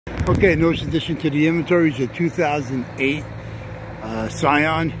Okay, newest addition to the inventory is a 2008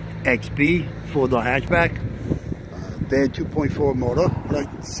 Scion XB 4-door hatchback. Bad 2.4 motor, like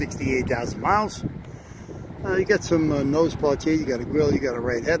 68,000 miles. You got some nose parts here. You got a grill, you got a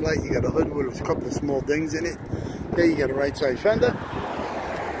right headlight, you got a hood with a couple of small dings in it. Okay, you got a right side fender.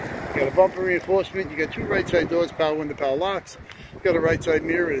 You got a bumper reinforcement. You got two right side doors, power window, power locks. You got a right side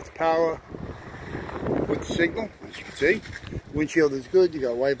mirror. It's power with the signal, as you can see. Windshield is good. You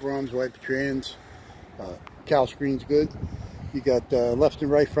got wiper arms, wiper trans. Cowl screen's good. You got left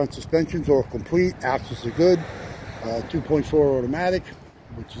and right front suspensions all complete. Axles are good. 2.4 automatic,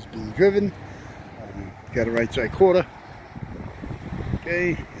 which is being driven. You got a right side quarter.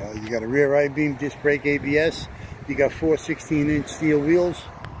 Okay, you got a rear I-beam, disc brake, ABS. You got 4 16-inch steel wheels.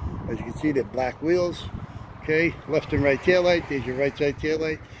 As you can see, they're black wheels. Okay, left and right taillight. There's your right side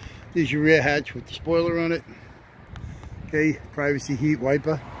taillight. There's your rear hatch with the spoiler on it. Okay, privacy heat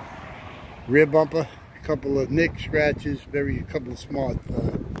wiper. Rear bumper. A couple of nicks, scratches, a couple of smart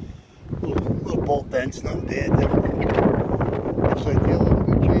little bolt dents, nothing bad. Definitely. Left side taillight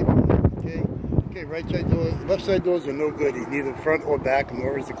in good shape. Okay, right side doors. Left side doors are no good. It's neither front or back,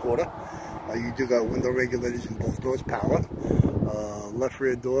 nor is the quarter. You do got window regulators in both doors, power. Left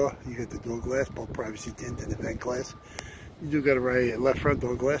rear door, you got the door glass, both privacy tint and event glass. You do got a left front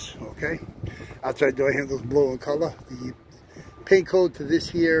door glass, okay. Outside door handles blue in color. The paint code to this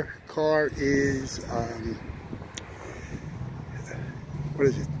here car is, what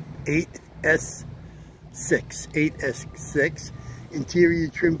is it? 8S6. Interior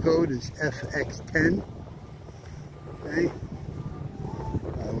trim code is FX10. Okay.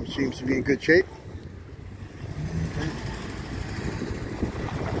 Which seems to be in good shape.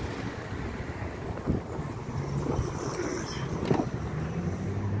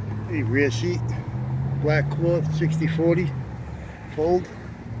 Okay. Rear seat, black cloth, 60/40 fold.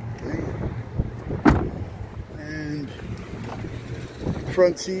 Okay. And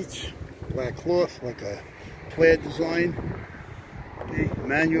front seats, black cloth, like a plaid design. Okay.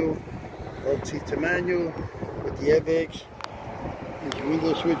 Manual, both seats are manual with the airbags. There's your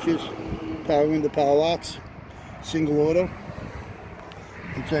window switches, power window, power locks, single auto.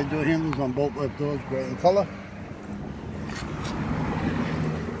 Inside door handles on both left doors, gray in color.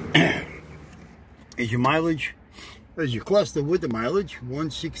 There's your mileage. There's your cluster with the mileage,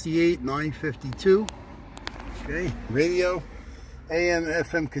 168,952. Okay, radio, AM,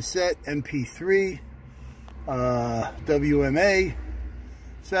 FM cassette, MP3, WMA,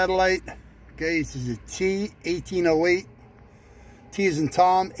 satellite. Okay, this is a T1808. T as in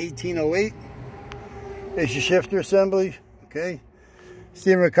Tom, 1808. There's your shifter assembly. Okay.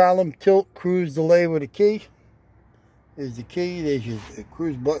 Steering column, tilt, cruise, delay with a key. There's the key. There's your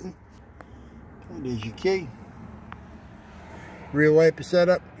cruise button. Okay, there's your key. Rear wiper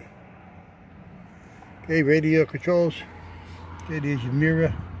setup. Okay, radio controls. Okay, there's your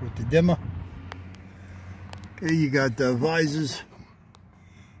mirror with the dimmer. Okay, you got visors.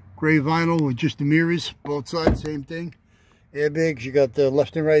 Gray vinyl with just the mirrors. Both sides, same thing. Airbags, you got the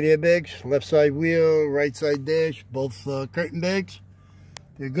left and right airbags, left side wheel, right side dash, both curtain bags.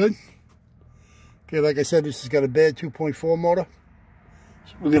 They're good. Okay, like I said, this has got a bad 2.4 motor.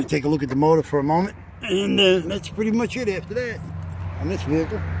 So we're going to take a look at the motor for a moment. And that's pretty much it after that on this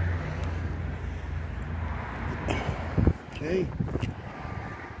vehicle. Okay.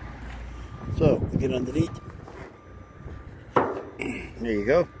 So, we get underneath. There you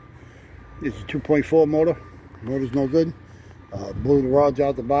go. This is a 2.4 motor. Motor's no good. Blew the rods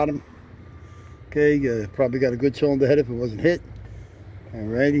out the bottom. Okay, probably got a good cylinder head if it wasn't hit.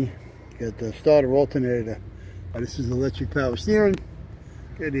 Alrighty, got the starter alternator. This is electric power steering.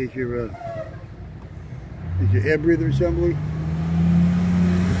 Okay, there's your air breather assembly.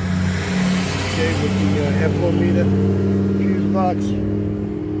 Okay, with the airflow meter, fuse box,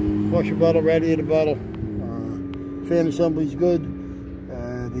 washer bottle, radiator bottle. Fan assembly's good.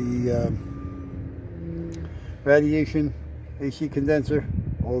 The radiation, AC condenser,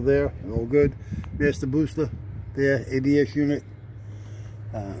 all there, all good. Master booster there, ABS unit.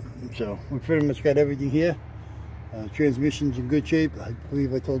 So we pretty much got everything here. Transmission's in good shape. I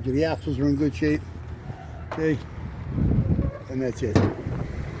believe I told you the axles are in good shape. Okay, and that's it. That's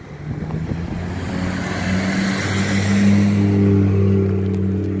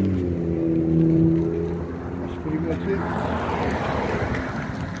pretty much it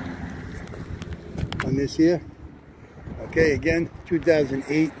on this here. Okay, again,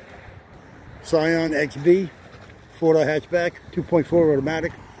 2008 Scion XB, 4-door hatchback, 2.4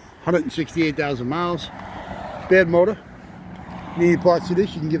 automatic, 168,000 miles. Bad motor. Need any parts of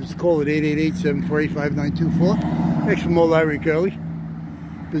this, you can give us a call at 888-748-5924. Thanks for more, Larry and Curly.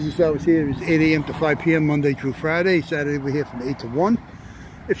 Business hours here is 8 a.m. to 5 p.m. Monday through Friday. Saturday we're here from 8 to 1.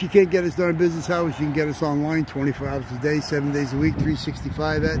 If you can't get us during business hours, you can get us online 24 hours a day, 7 days a week,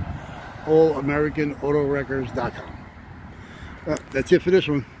 365 at allamericanautorecords.com. That's it for this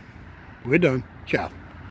one. We're done. Ciao.